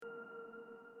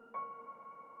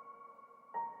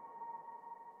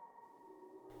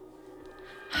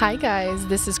Hi guys,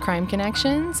 this is Crime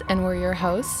Connections, and we're your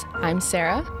hosts. I'm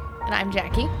Sarah. And I'm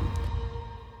Jackie.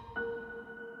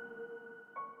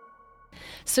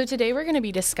 So today we're going to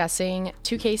be discussing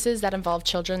two cases that involve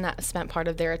children that spent part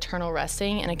of their eternal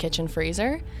resting in a kitchen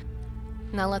freezer.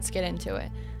 Now let's get into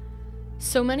it.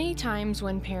 So many times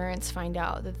when parents find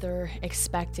out that they're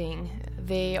expecting,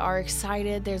 they are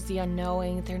excited, there's the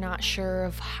unknowing, they're not sure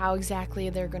of how exactly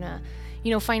they're going to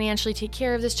financially take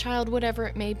care of this child, whatever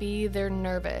it may be, they're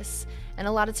nervous. And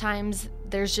a lot of times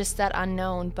there's just that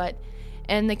unknown. But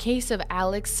in the case of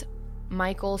Alex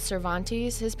Michael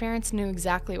Cervantes, his parents knew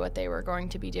exactly what they were going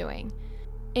to be doing.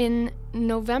 In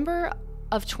November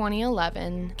of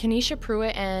 2011, Kenesha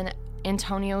Pruitt and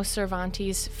Antonio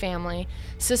Cervantes' family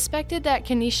suspected that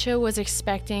Kenesha was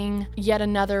expecting yet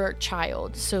another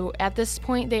child. So at this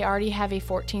point, they already have a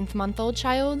 14-month-old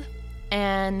child,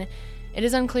 and it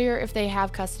is unclear if they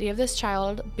have custody of this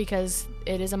child because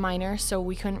it is a minor, so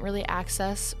we couldn't really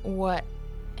access what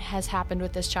has happened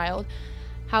with this child.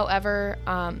 However,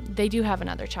 they do have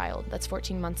another child that's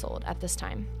 14 months old at this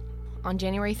time. On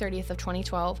January 30th of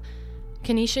 2012,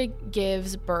 Kenesha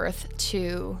gives birth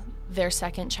to their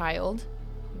second child,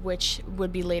 which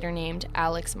would be later named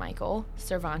Alex Michael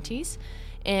Cervantes,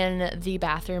 in the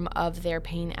bathroom of their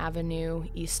Payne Avenue,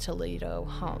 East Toledo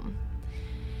home.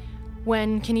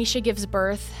 When Kenesha gives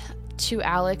birth to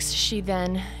Alex, she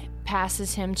then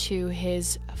passes him to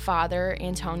his father,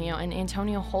 Antonio, and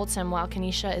Antonio holds him while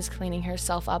Kenesha is cleaning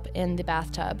herself up in the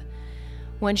bathtub.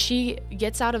 When she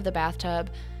gets out of the bathtub,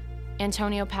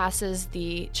 Antonio passes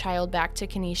the child back to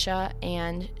Kenesha,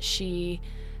 and she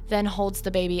then holds the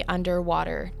baby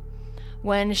underwater.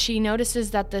 When she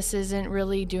notices that this isn't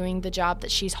really doing the job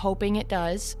that she's hoping it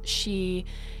does, she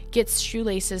gets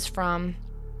shoelaces from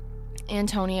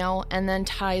Antonio and then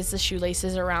ties the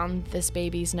shoelaces around this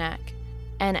baby's neck.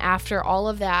 And after all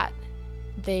of that,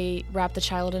 they wrap the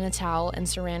child in a towel and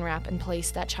saran wrap and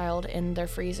place that child in their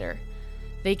freezer.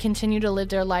 They continue to live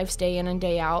their lives day in and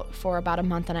day out for about a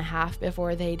month and a half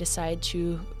before they decide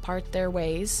to part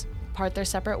their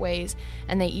separate ways,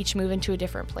 and they each move into a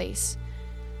different place.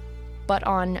 But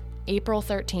on April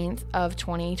 13th of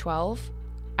 2012,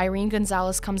 Irene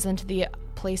Gonzalez comes into the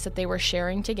place that they were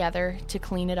sharing together to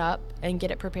clean it up and get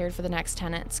it prepared for the next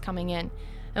tenants coming in.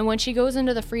 And when she goes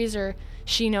into the freezer,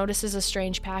 she notices a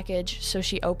strange package, so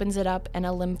she opens it up and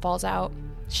a limb falls out.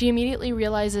 She immediately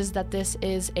realizes that this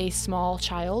is a small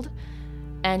child,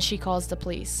 and she calls the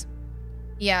police.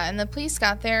 Yeah, and the police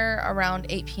got there around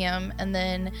 8 p.m., and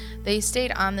then they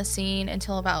stayed on the scene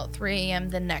until about 3 a.m.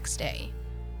 the next day.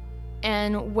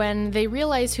 And when they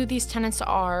realize who these tenants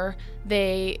are,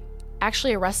 they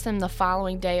actually arrest them the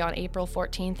following day on April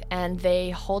 14th, and they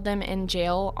hold them in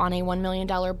jail on a $1 million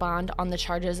bond on the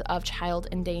charges of child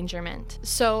endangerment.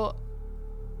 So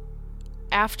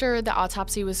after the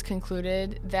autopsy was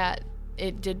concluded that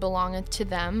it did belong to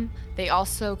them, they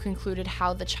also concluded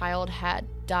how the child had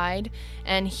died,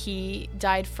 and he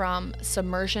died from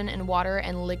submersion in water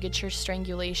and ligature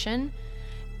strangulation.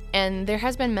 And there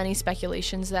has been many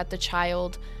speculations that the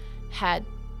child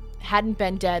hadn't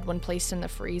been dead when placed in the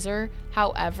freezer.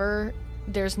 However,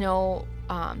 there's no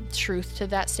truth to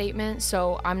that statement,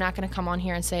 so I'm not going to come on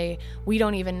here and say we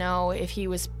don't even know if he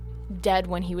was dead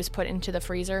when he was put into the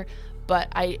freezer, but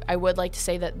I would like to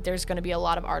say that there's going to be a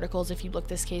lot of articles, if you look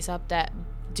this case up, that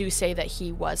do say that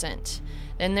he wasn't.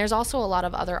 And there's also a lot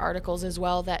of other articles as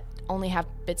well that only have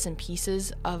bits and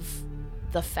pieces of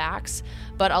the facts,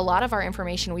 but a lot of our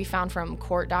information we found from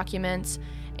court documents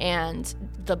and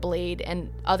the Blade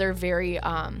and other very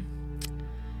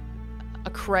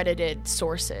accredited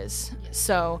sources.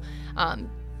 So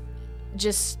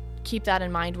just keep that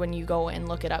in mind when you go and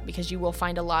look it up, because you will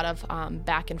find a lot of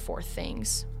back and forth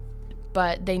things.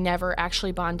 But they never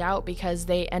actually bond out because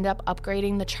they end up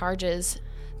upgrading the charges.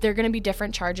 They're going to be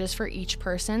different charges for each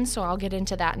person, so I'll get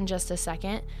into that in just a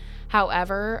second.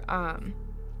 However,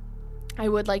 I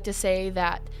would like to say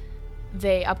that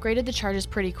they upgraded the charges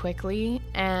pretty quickly,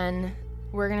 and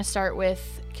we're going to start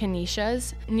with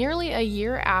Kenesha's. Nearly a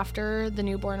year after the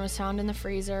newborn was found in the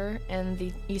freezer in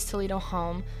the East Toledo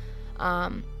home,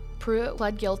 Pruitt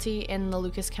pled guilty in the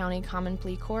Lucas County Common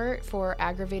Plea Court for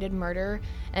aggravated murder,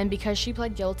 and because she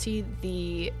pled guilty,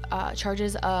 the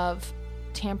charges of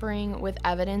tampering with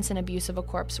evidence and abuse of a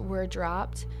corpse were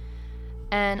dropped.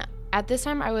 And at this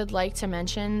time, I would like to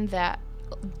mention that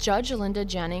Judge Linda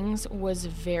Jennings was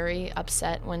very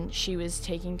upset when she was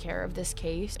taking care of this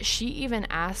case. She even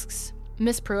asks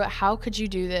Miss Pruitt, "How could you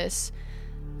do this?"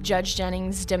 Judge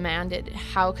Jennings demanded,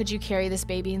 "How could you carry this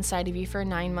baby inside of you for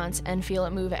 9 months and feel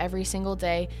it move every single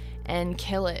day and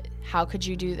kill it? How could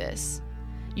you do this?"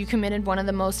 You committed one of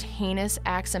the most heinous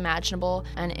acts imaginable,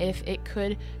 and if it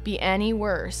could be any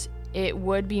worse, it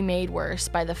would be made worse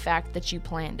by the fact that you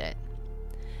planned it.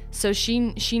 So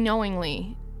she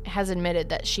knowingly has admitted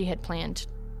that she had planned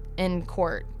in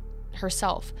court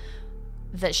herself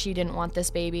that she didn't want this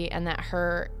baby, and that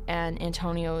her and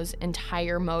Antonio's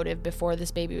entire motive before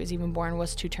this baby was even born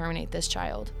was to terminate this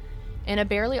child. In a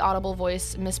barely audible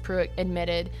voice, Miss Pruitt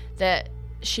admitted that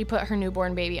she put her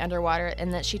newborn baby underwater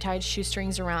and that she tied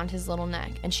shoestrings around his little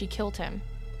neck, and she killed him.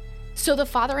 So the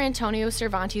father, Antonio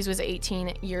Cervantes, was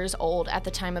 18 years old at the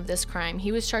time of this crime.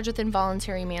 He was charged with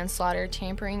involuntary manslaughter,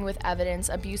 tampering with evidence,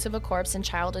 abuse of a corpse, and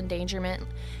child endangerment,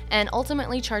 and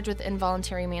ultimately charged with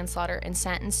involuntary manslaughter and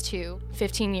sentenced to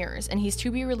 15 years. And he's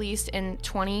to be released in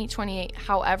 2028.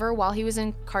 However, while he was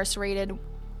incarcerated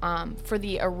for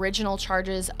the original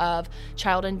charges of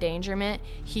child endangerment,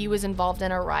 he was involved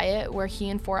in a riot where he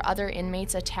and 4 other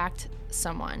inmates attacked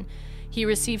someone. He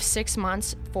received 6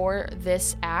 months for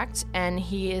this act, and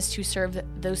he is to serve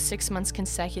those 6 months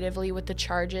consecutively with the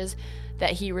charges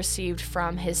that he received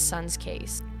from his son's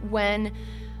case. When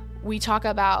we talk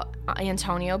about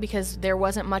Antonio, because there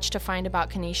wasn't much to find about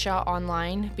Kenesha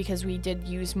online, because we did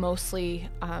use mostly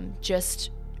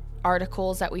just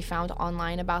articles that we found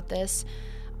online about this,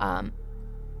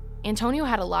 Antonio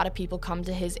had a lot of people come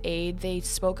to his aid. They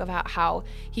spoke about how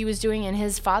he was doing, and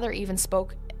his father even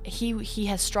spoke. He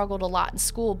has struggled a lot in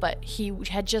school, but he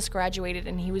had just graduated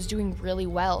and he was doing really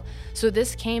well. So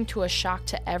this came to a shock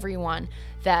to everyone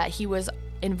that he was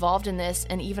involved in this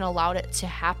and even allowed it to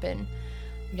happen.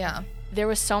 Yeah. There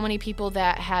was so many people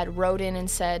that had wrote in and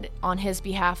said on his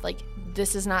behalf, like,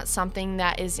 this is not something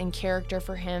that is in character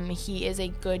for him. He is a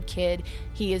good kid.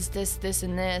 He is this,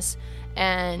 and this.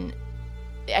 And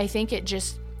I think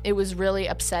it was really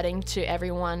upsetting to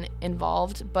everyone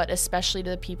involved, but especially to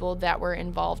the people that were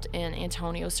involved in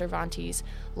Antonio Cervantes'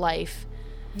 life.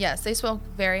 Yes, they spoke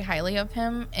very highly of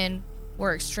him and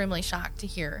were extremely shocked to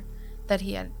hear that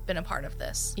he had been a part of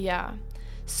this. Yeah.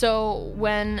 So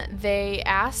when they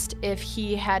asked if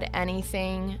he had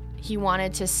anything he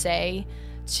wanted to say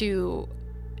to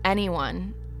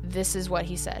anyone, this is what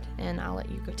he said, and I'll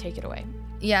let you go take it away.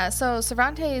 Yeah, so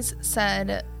Cervantes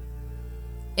said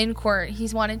in court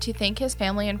he's wanted to thank his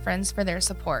family and friends for their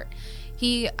support.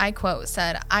 He, I quote,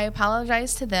 said, "I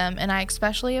apologize to them, and I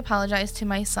especially apologize to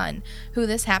my son, who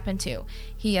this happened to."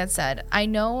 He had said, "I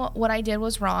know what I did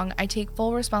was wrong. I take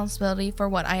full responsibility for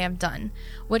what I have done,"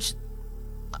 which,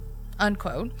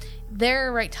 unquote,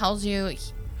 there right tells you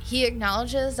he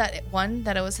acknowledges that it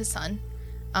was his son.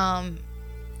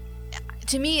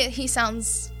 To me, he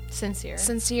sounds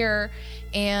sincere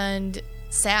and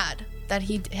sad that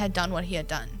he had done what he had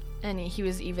done. And he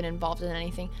was even involved in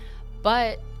anything.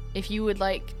 But if you would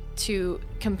like to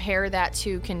compare that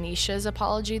to Kenesha's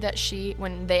apology that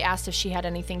when they asked if she had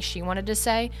anything she wanted to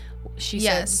say, she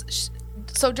said... Yes.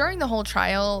 So during the whole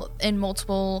trial, in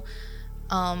multiple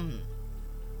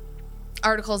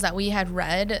articles that we had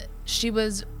read, she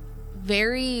was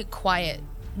very quiet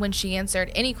when she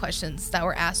answered any questions that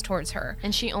were asked towards her.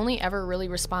 And she only ever really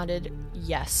responded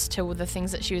yes to the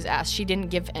things that she was asked. She didn't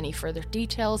give any further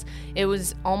details. It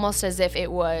was almost as if it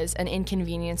was an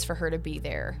inconvenience for her to be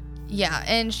there. Yeah,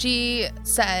 and she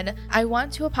said, "I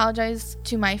want to apologize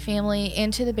to my family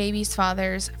and to the baby's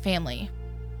father's family."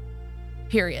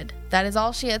 Period. That is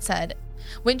all she had said.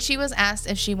 When she was asked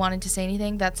if she wanted to say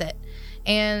anything, that's it.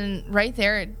 And right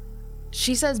there,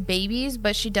 she says babies,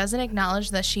 but she doesn't acknowledge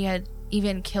that she had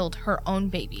even killed her own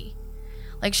baby.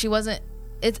 Like, she wasn't,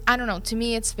 I don't know, to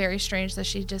me it's very strange that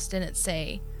she just didn't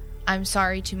say, "I'm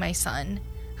sorry to my son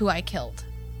who I killed."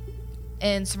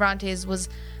 And Cervantes was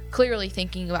clearly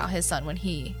thinking about his son when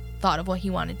he thought of what he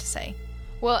wanted to say.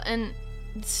 Well, and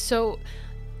so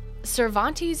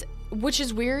Cervantes, which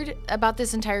is weird about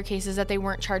this entire case, is that they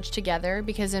weren't charged together,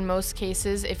 because in most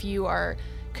cases, if you are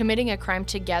committing a crime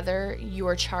together, you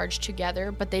are charged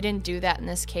together, but they didn't do that in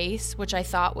this case, which I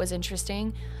thought was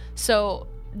interesting. So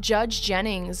Judge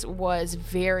Jennings was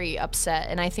very upset,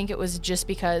 and I think it was just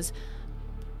because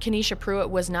Kenesha Pruitt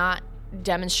was not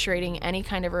demonstrating any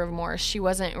kind of remorse. She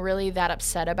wasn't really that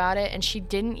upset about it, and she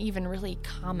didn't even really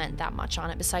comment that much on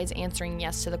it besides answering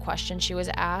yes to the question she was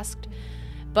asked.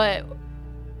 But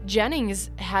Judge Jennings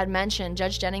had mentioned,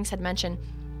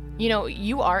 you know,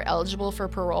 you are eligible for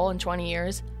parole in 20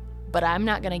 years, but I'm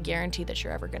not going to guarantee that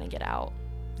you're ever going to get out.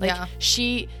 Like, yeah.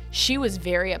 She was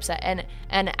very upset,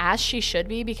 and as she should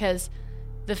be, because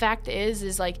the fact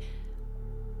is like,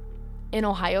 in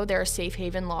Ohio, there are safe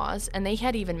haven laws, and they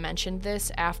had even mentioned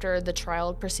this after the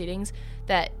trial proceedings,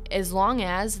 that as long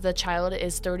as the child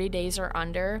is 30 days or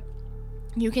under,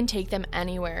 you can take them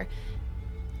anywhere.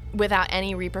 without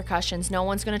any repercussions. No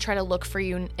one's going to try to look for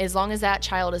you. As long as that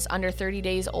child is under 30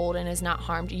 days old and is not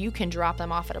harmed, you can drop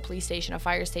them off at a police station, a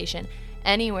fire station,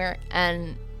 anywhere.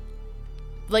 And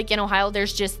like in Ohio,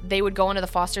 they would go into the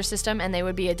foster system and they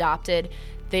would be adopted.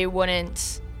 They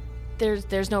wouldn't,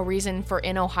 there's no reason for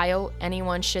in Ohio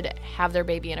anyone should have their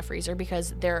baby in a freezer,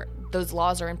 because those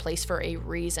laws are in place for a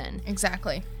reason.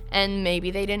 Exactly. And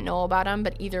maybe they didn't know about them,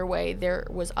 but either way, there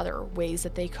was other ways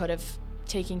that they could have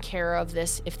taken care of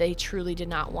this if they truly did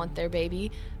not want their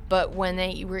baby. But when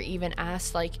they were even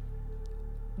asked, like,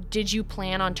 did you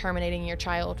plan on terminating your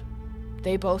child?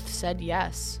 They both said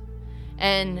yes.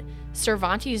 And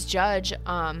Cervantes' judge,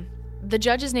 the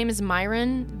judge's name is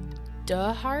Myron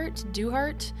Duhart.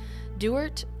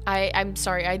 I'm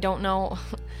sorry, I don't know.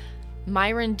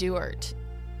 Myron Duhart.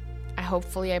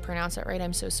 Hopefully I pronounced it right.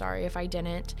 I'm so sorry if I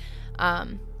didn't.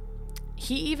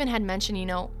 He even had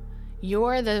mentioned,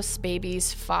 you're this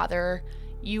baby's father.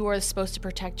 You are supposed to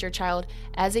protect your child.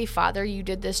 As a father, you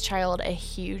did this child a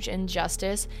huge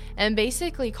injustice, and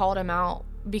basically called him out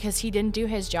because he didn't do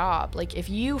his job. Like, if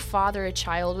you father a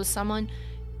child with someone,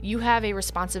 you have a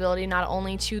responsibility not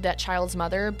only to that child's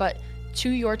mother, but to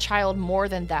your child more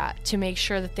than that, to make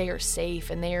sure that they are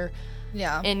safe and they're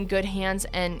in good hands.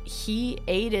 And he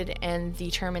aided in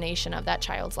the termination of that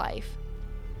child's life.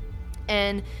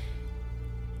 And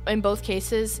in both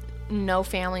cases, no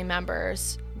family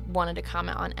members wanted to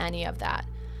comment on any of that.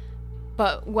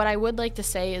 But what I would like to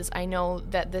say is, I know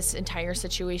that this entire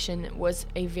situation was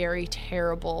a very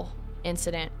terrible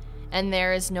incident, and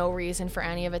there is no reason for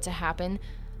any of it to happen.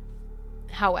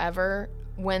 However,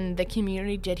 when the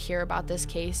community did hear about this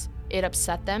case, it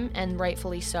upset them, and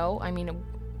rightfully so. I mean,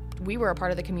 we were a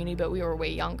part of the community, but we were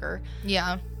way younger.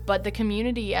 Yeah. But the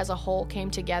community as a whole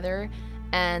came together,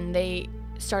 and they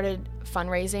started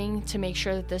fundraising to make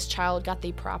sure that this child got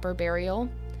the proper burial.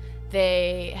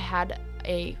 They had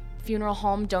a funeral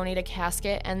home donate a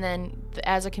casket, and then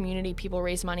as a community, people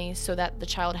raised money so that the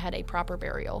child had a proper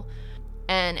burial.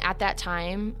 And at that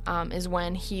time is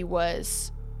when he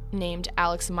was named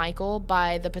Alex Michael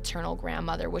by the paternal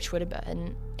grandmother, which would have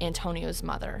been Antonio's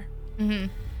mother. Mm-hmm.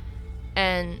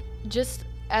 And just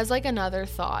as like another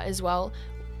thought as well,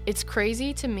 it's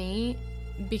crazy to me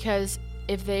because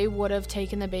if they would have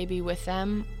taken the baby with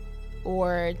them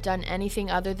or done anything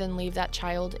other than leave that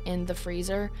child in the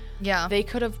freezer, they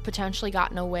could have potentially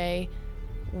gotten away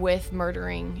with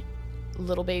murdering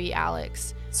little baby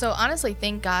Alex. So honestly,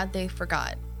 thank God they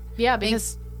forgot. Yeah,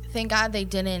 because thank God they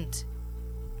didn't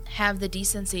have the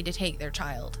decency to take their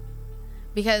child,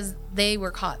 because they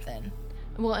were caught then.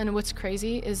 Well, and what's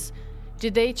crazy is,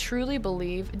 did they truly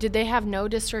believe, did they have no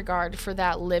disregard for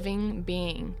that living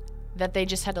being, that they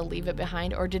just had to leave it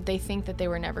behind? Or did they think that they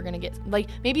were never going to get, like,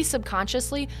 maybe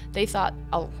subconsciously they thought,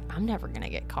 oh, I'm never going to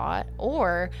get caught?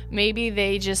 Or maybe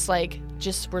they just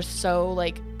were so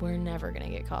like, we're never going to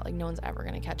get caught, like no one's ever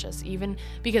going to catch us, even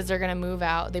because they're going to move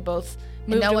out. They both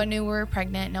moved. No one knew we were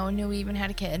pregnant. No one knew we even had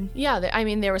a kid. Yeah, I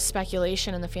mean, there was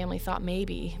speculation and the family thought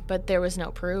maybe, but there was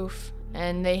no proof.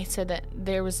 And they said that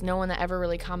there was no one that ever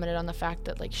really commented on the fact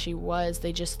that like she was.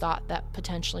 They just thought that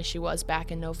potentially she was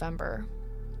back in November.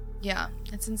 Yeah,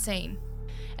 it's insane.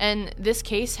 And this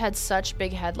case had such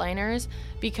big headliners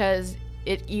because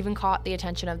it even caught the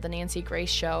attention of the Nancy Grace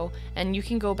show. And you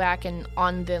can go back and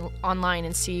online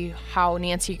and see how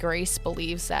Nancy Grace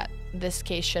believes that this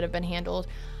case should have been handled.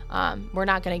 We're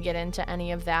not going to get into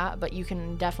any of that, but you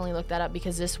can definitely look that up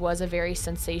because this was a very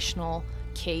sensational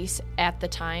case at the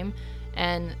time.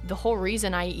 And the whole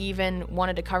reason I even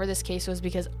wanted to cover this case was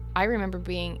because I remember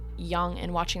being young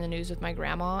and watching the news with my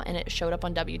grandma, and it showed up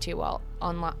on WTOL,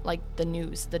 on like the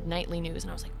news, the nightly news,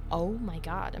 and I was like, oh my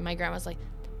God. And my grandma's like,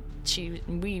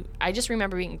 I just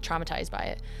remember being traumatized by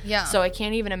it. Yeah. So I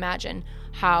can't even imagine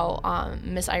how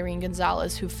Miss Irene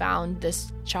Gonzalez, who found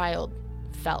this child,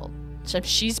 felt. So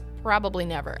she's probably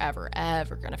never, ever,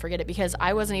 ever going to forget it, because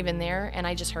I wasn't even there and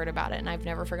I just heard about it and I've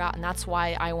never forgotten. That's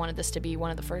why I wanted this to be one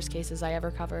of the first cases I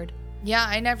ever covered. Yeah,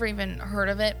 I never even heard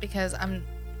of it because I'm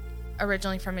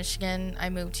originally from Michigan. I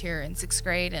moved here in 6th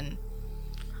grade and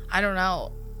I don't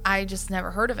know, I just never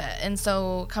heard of it. And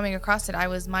so coming across it, I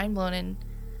was mind blown, and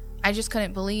I just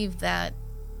couldn't believe that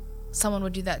someone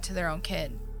would do that to their own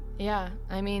kid. Yeah,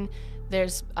 I mean,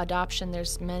 there's adoption,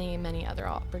 there's many, many other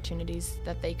opportunities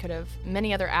that they could have,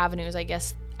 many other avenues, I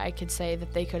guess I could say,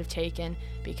 that they could have taken,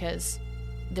 because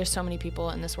there's so many people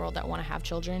in this world that want to have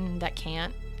children that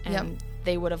can't, and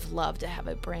they would have loved to have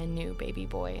a brand new baby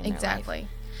boy in their life.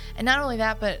 And not only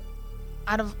that, but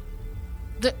at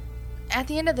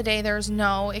the end of the day, there's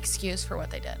no excuse for what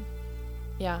they did.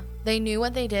 Yeah. They knew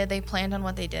what they did, they planned on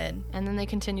what they did. And then they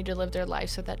continued to live their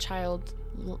life so that child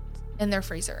in their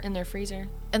freezer. In their freezer.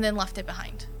 And then left it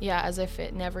behind. Yeah, as if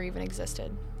it never even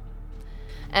existed.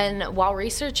 And while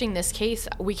researching this case,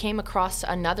 we came across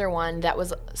another one that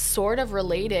was sort of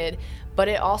related, but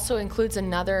it also includes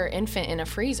another infant in a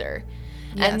freezer.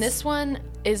 Yes. And this one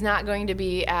is not going to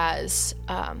be as,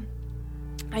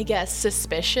 I guess,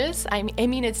 suspicious. I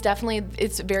mean,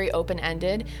 it's very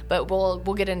open-ended, but we'll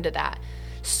get into that.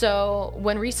 So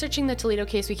when researching the Toledo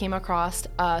case, we came across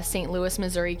a St. Louis,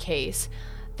 Missouri case.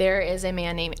 There is a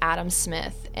man named Adam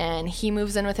Smith, and he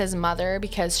moves in with his mother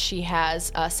because she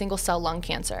has single-cell lung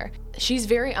cancer. She's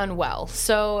very unwell,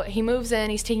 so he moves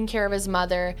in, he's taking care of his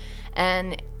mother,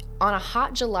 and on a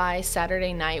hot July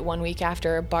Saturday night, 1 week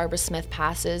after Barbara Smith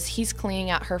passes, he's cleaning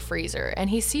out her freezer,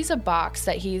 and he sees a box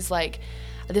that he's like,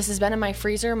 this has been in my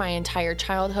freezer my entire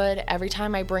childhood. Every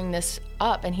time I bring this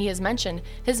up, and he has mentioned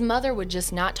his mother would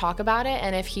just not talk about it,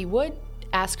 and if he would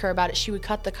ask her about it, she would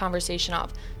cut the conversation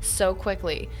off so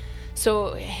quickly.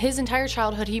 So his entire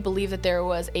childhood, he believed that there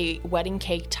was a wedding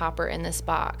cake topper in this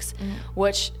box,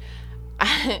 which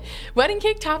wedding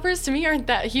cake toppers to me aren't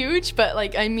that huge, but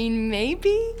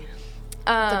maybe.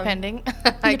 Depending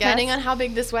on how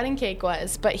big this wedding cake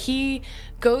was. But he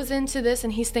goes into this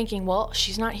and he's thinking, well,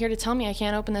 she's not here to tell me I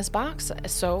can't open this box,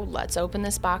 so let's open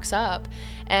this box up.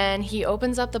 And he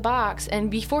opens up the box, and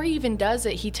before he even does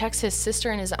it, he texts his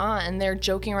sister and his aunt, and they're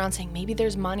joking around saying maybe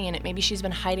there's money in it, maybe she's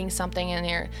been hiding something in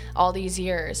there all these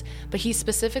years. But he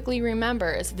specifically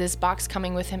remembers this box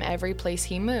coming with him every place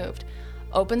he moved.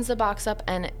 Opens the box up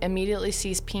and immediately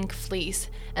sees pink fleece,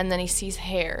 and then he sees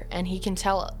hair, and he can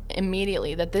tell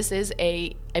immediately that this is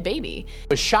a baby.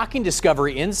 A shocking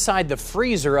discovery inside the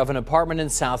freezer of an apartment in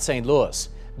South St. Louis.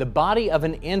 The body of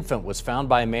an infant was found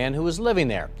by a man who was living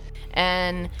there.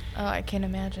 And I can't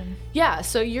imagine. Yeah,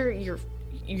 so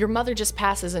your mother just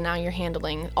passes, and now you're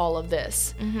handling all of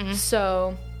this. Mm-hmm.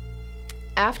 So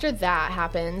after that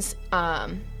happens,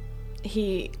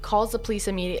 he calls the police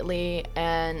immediately,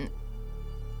 and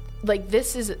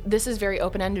this is very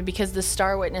open-ended because the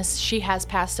star witness, she has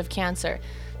passed of cancer.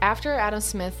 After Adam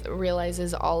Smith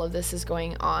realizes all of this is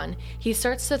going on, he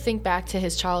starts to think back to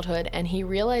his childhood, and he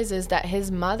realizes that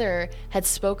his mother had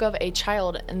spoke of a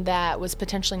child that was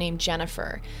potentially named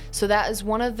Jennifer. So that is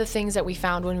one of the things that we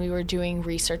found when we were doing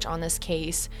research on this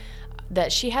case,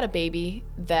 that she had a baby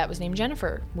that was named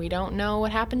Jennifer. We don't know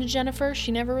what happened to Jennifer.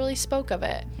 She never really spoke of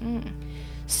it.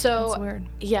 So that's weird.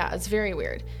 Yeah, it's very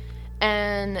weird.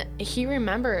 And he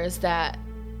remembers that,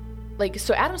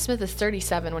 so Adam Smith is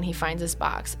 37 when he finds this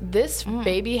box. This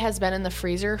baby has been in the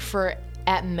freezer for,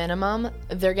 at minimum,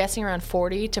 they're guessing around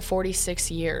 40 to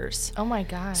 46 years. Oh my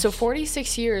gosh. So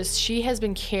 46 years, she has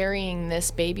been carrying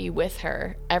this baby with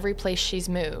her every place she's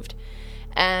moved.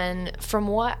 And from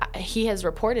what he has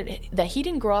reported, that he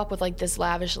didn't grow up with this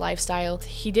lavish lifestyle.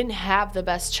 He didn't have the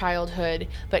best childhood,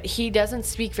 but he doesn't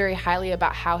speak very highly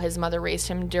about how his mother raised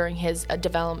him during his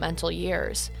developmental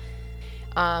years.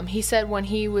 He said when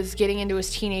he was getting into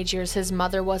his teenage years, his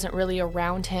mother wasn't really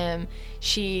around him.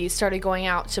 She started going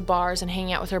out to bars and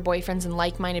hanging out with her boyfriends and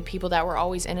like-minded people that were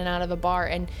always in and out of a bar.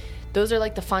 And those are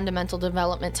the fundamental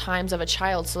development times of a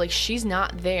child. So she's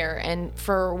not there. And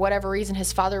for whatever reason,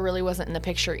 his father really wasn't in the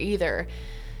picture either.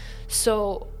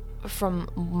 So from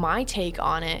my take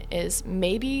on it is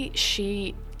maybe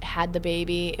she had the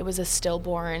baby, it was a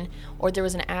stillborn, or there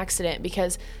was an accident,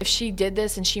 because if she did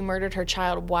this and she murdered her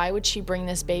child, why would she bring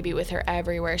this baby with her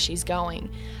everywhere she's going?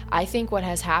 I think what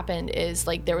has happened is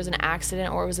there was an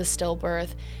accident or it was a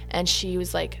stillbirth, and she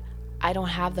was like, I don't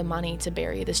have the money to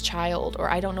bury this child, or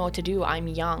I don't know what to do, I'm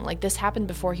young. This happened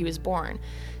before he was born.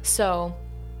 So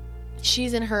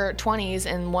she's in her 20s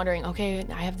and wondering, okay,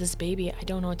 I have this baby, I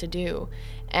don't know what to do.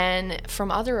 And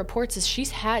from other reports is she's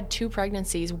had 2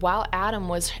 pregnancies while Adam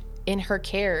was in her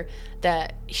care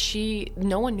that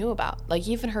no one knew about.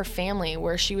 Even her family,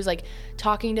 where she was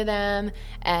talking to them,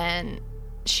 and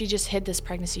she just hid this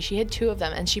pregnancy. She hid 2 of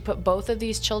them, and she put both of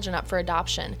these children up for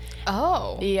adoption.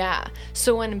 Oh. Yeah.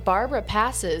 So when Barbara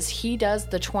passes, he does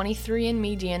the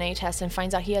 23andMe DNA test and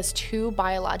finds out he has 2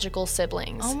 biological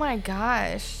siblings. Oh my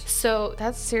gosh. So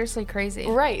that's seriously crazy.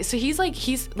 Right. So he's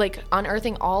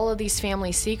unearthing all of these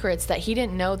family secrets that he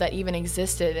didn't know that even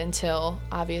existed until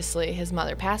obviously his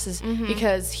mother passes,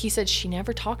 because he said she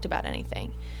never talked about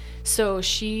anything. So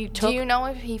she took... Do you know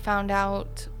if he found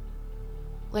out...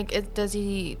 does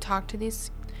he talk to these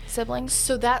siblings?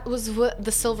 So that was what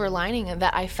the silver lining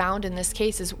that I found in this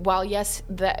case is, while yes,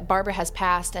 that Barbara has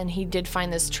passed and he did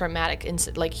find this traumatic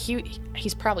incident,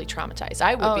 he's probably traumatized.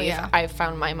 I would be if I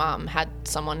found my mom had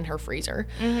someone in her freezer.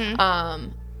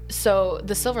 So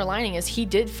the silver lining is he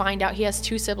did find out he has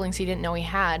 2 siblings he didn't know he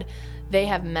had. they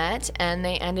have met and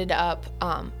they ended up,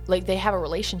 like, they have a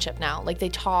relationship now. Like, they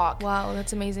talk. Wow,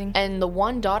 that's amazing. And the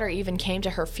one daughter even came to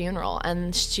her funeral,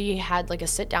 and she had, like, a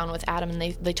sit-down with Adam, and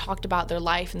they talked about their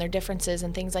life and their differences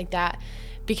and things like that.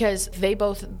 Because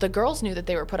the girls knew that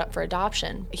they were put up for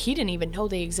adoption. He didn't even know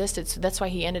they existed, so that's why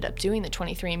he ended up doing the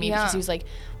 23andMe, because he was like,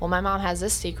 well, my mom has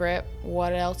this secret.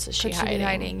 What else is she hiding? Could she be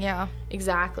hiding? Yeah.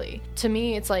 Exactly. To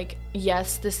me, it's like,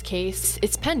 yes, this case,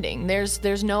 it's pending.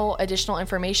 There's no additional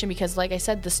information because, like I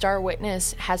said, the star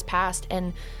witness has passed,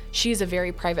 and she's a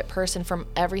very private person from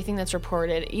everything that's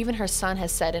reported. Even her son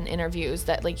has said in interviews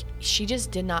that, like, she just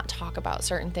did not talk about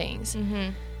certain things. Mm-hmm.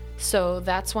 So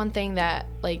that's one thing that,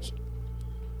 like,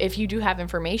 if you do have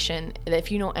information,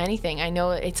 if you know anything, I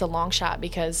know it's a long shot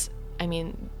because, I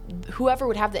mean, whoever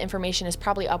would have the information is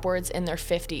probably upwards in their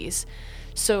 50s.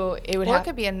 So it would it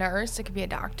could be a nurse, it could be a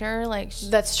doctor. Like,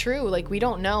 that's true. Like, we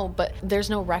don't know, but there's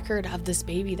no record of this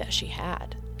baby that she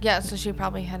had. Yeah, so she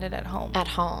probably had it at home. At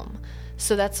home.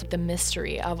 So that's the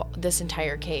mystery of this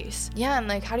entire case. Yeah, and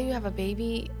like, how do you have a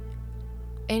baby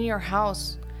in your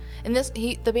house? And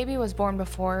the baby was born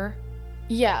before.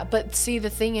 Yeah, but see, the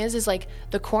thing is like,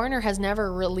 the coroner has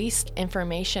never released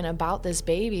information about this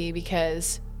baby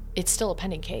because it's still a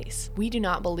pending case. We do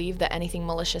not believe that anything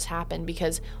malicious happened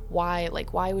because why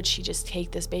would she just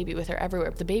take this baby with her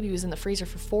everywhere? The baby was in the freezer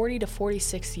for 40 to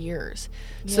 46 years.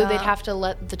 Yeah. So they'd have to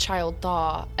let the child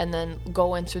thaw and then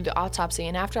go in through the autopsy.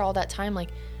 And after all that time,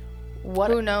 like,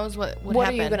 who knows what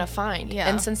are you going to find? Yeah.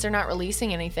 And since they're not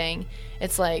releasing anything,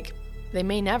 it's like, they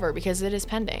may never because it is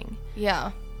pending.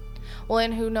 Yeah. Well,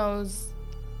 and who knows,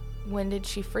 when did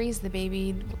she freeze the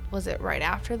baby? Was it right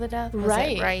after the death? Was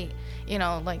right. It right? You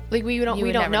know, like we don't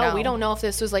know. We don't know if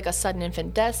this was like a sudden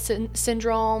infant death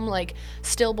syndrome, like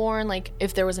stillborn, like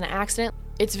if there was an accident.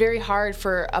 It's very hard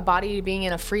for a body being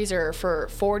in a freezer for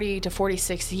 40 to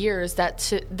 46 years.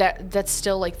 That's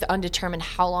still like the undetermined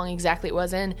how long exactly it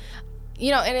was in.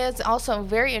 You know, it is also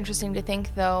very interesting to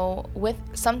think, though, with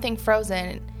something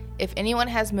frozen, if anyone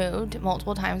has moved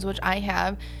multiple times, which I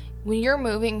have, when you're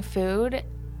moving food,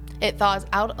 it thaws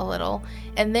out a little,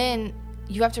 and then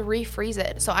you have to refreeze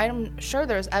it. So I'm sure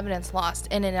there's evidence lost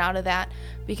in and out of that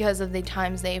because of the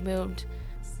times they moved.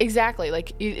 Exactly.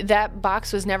 Like, that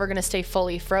box was never going to stay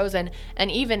fully frozen. And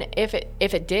even if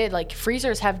it did, like,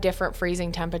 freezers have different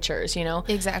freezing temperatures, you know?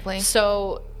 Exactly.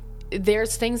 So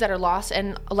there's things that are lost.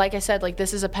 And like I said, like,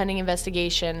 this is a pending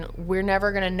investigation. We're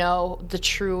never going to know the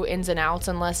true ins and outs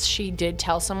unless she did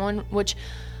tell someone, which,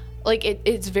 like,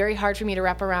 it's very hard for me to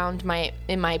wrap around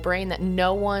in my brain that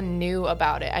no one knew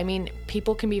about it. I mean,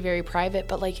 people can be very private,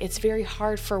 but, like, it's very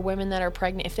hard for women that are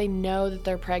pregnant, if they know that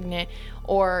they're pregnant,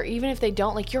 or even if they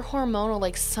don't, like, you're hormonal,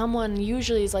 like, someone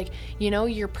usually is like, you know,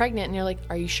 you're pregnant, and you're like,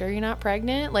 are you sure you're not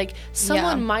pregnant? Like,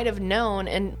 someone might have known.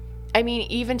 And I mean,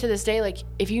 even to this day, like,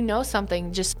 if you know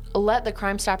something, just let the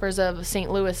Crime Stoppers of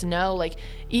St. Louis know, like,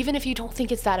 even if you don't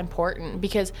think it's that important,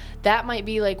 because that might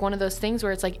be, like, one of those things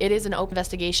where it's, like, it is an open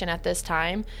investigation at this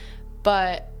time,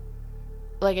 but,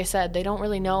 like I said, they don't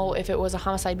really know if it was a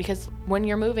homicide, because when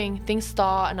you're moving, things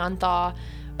thaw and unthaw,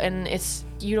 and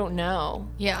you don't know.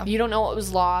 Yeah. You don't know what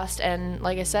was lost, and,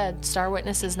 like I said, Star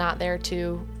Witness is not there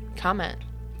to comment.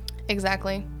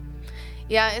 Exactly.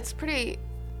 Yeah, it's pretty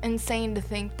insane to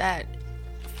think that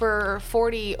for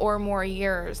 40 or more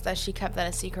years that she kept that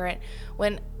a secret,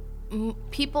 when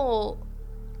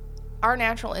our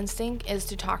natural instinct is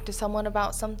to talk to someone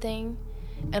about something,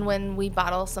 and when we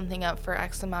bottle something up for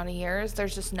X amount of years,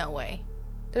 there's just no way.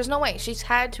 There's no way. She's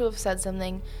had to have said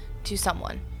something to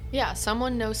someone. Yeah,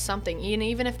 someone knows something. And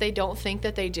even if they don't think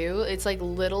that they do, it's like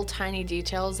little tiny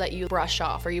details that you brush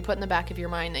off or you put in the back of your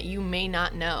mind that you may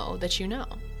not know that you know.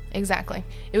 Exactly.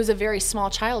 It was a very small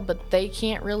child, but they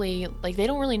can't really, like, they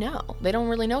don't really know. They don't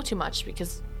really know too much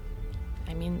because,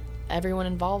 I mean, everyone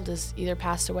involved is either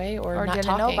passed away or not didn't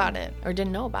talking. know about it. Or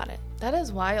didn't know about it. That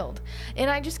is wild. And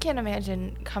I just can't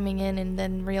imagine coming in and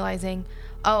then realizing,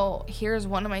 oh, here's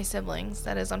one of my siblings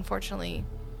that is unfortunately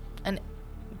an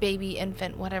baby,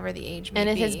 infant, whatever the age may be.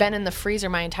 And it has been in the freezer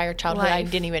my entire childhood. I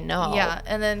didn't even know. Yeah,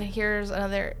 and then here's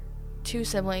another 2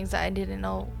 siblings that I didn't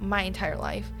know my entire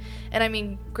life. And I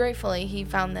mean, gratefully, he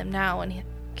found them now and he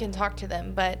can talk to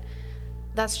them, but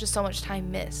that's just so much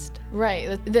time missed.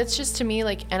 Right. That's just, to me,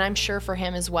 like, and I'm sure for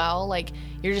him as well, like,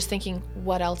 you're just thinking,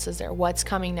 what else is there? What's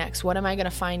coming next? What am I going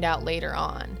to find out later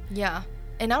on? Yeah.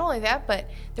 And not only that, but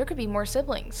there could be more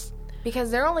siblings.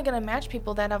 Because they're only going to match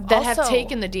people that have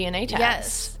taken the DNA test.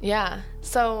 Yes. Yeah.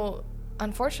 So,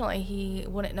 unfortunately, he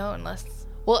wouldn't know unless...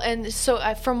 Well, and so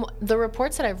from the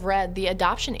reports that I've read, the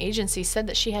adoption agency said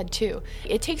that she had 2.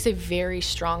 It takes a very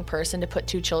strong person to put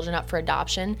 2 children up for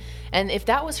adoption. And if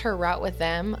that was her route with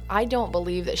them, I don't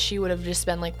believe that she would have just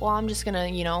been like, well, I'm just going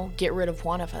to, get rid of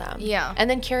one of them. Yeah. And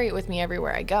then carry it with me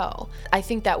everywhere I go. I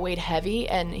think that weighed heavy.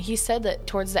 And he said that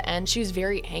towards the end, she was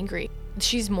very angry.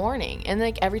 She's mourning, and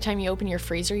like every time you open your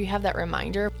freezer you have that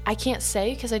reminder. I can't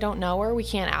say because I don't know her, we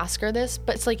can't ask her this,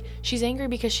 but it's like she's angry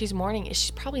because she's mourning.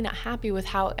 She's probably not happy with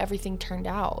how everything turned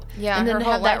out. Yeah, and then her to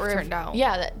whole have that life turned out.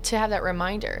 Yeah, to have that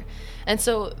reminder. And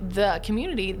so the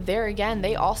community there again,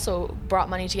 they also brought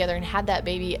money together and had that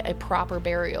baby a proper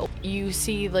burial. You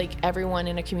see like everyone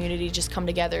in a community just come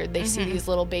together. They see these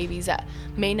little babies that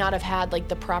may not have had like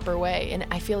the proper way, and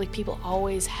I feel like people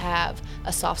always have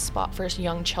a soft spot for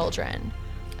young children.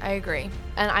 I agree.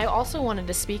 And I also wanted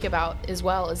to speak about as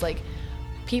well is like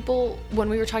people, when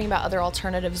we were talking about other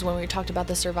alternatives, when we talked about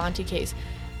the Cervantes case,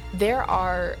 there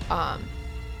are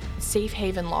safe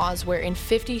haven laws where in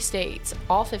 50 states,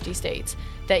 all 50 states,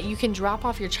 that you can drop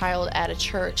off your child at a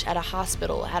church, at a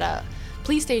hospital, at a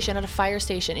police station, at a fire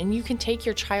station, and you can take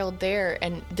your child there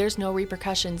and there's no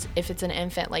repercussions if it's an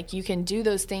infant. Like you can do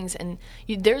those things, and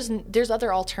there's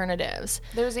other alternatives.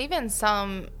 There's even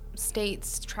some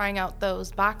states trying out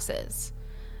those boxes.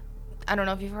 I don't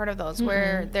know if you've heard of those,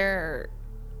 where they're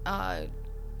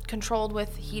controlled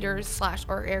with heaters /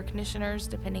 or air conditioners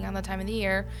depending on the time of the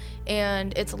year,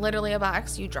 and it's literally a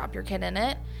box. You drop your kid in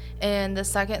it, and the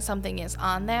second something is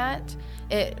on that,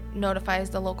 it notifies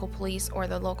the local police or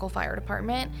the local fire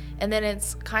department, and then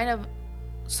it's kind of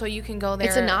so you can go there.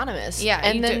 It's anonymous. Yeah,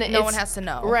 and then no one has to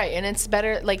know. Right, and it's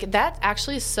better. Like, that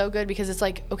actually is so good because it's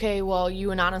like, okay, well,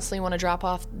 you anonymously want to drop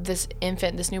off this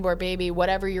infant, this newborn baby,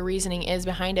 whatever your reasoning is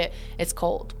behind it. It's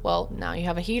cold. Well, now you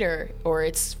have a heater, or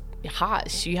it's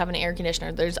hot, so you have an air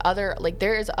conditioner. There is other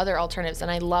alternatives, and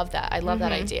I love that. I love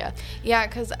that idea. Yeah,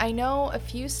 because I know a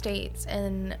few states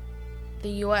in the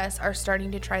U.S. are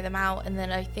starting to try them out, and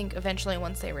then I think eventually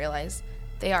once they realize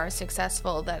they are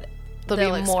successful, that they'll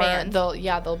be more. expand.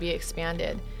 They'll be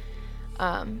expanded.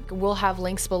 We'll have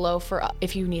links below for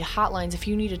if you need hotlines, if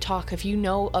you need to talk, if you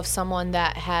know of someone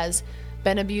that has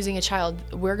been abusing a child.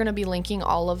 We're going to be linking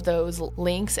all of those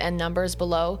links and numbers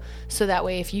below, so that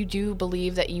way if you do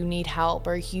believe that you need help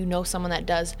or you know someone that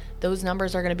does, those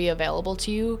numbers are going to be available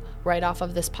to you right off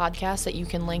of this podcast that you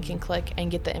can link and click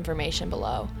and get the information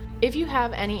below. If you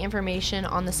have any information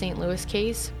on the St. Louis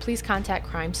case, please contact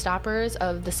Crime Stoppers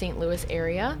of the St. Louis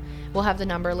area. We'll have the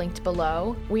number linked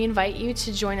below. We invite you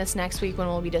to join us next week when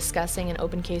we'll be discussing an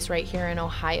open case right here in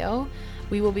Ohio.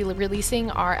 We will be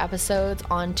releasing our episodes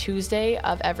on Tuesday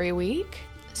of every week.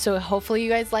 So hopefully you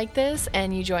guys like this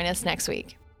and you join us next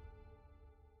week.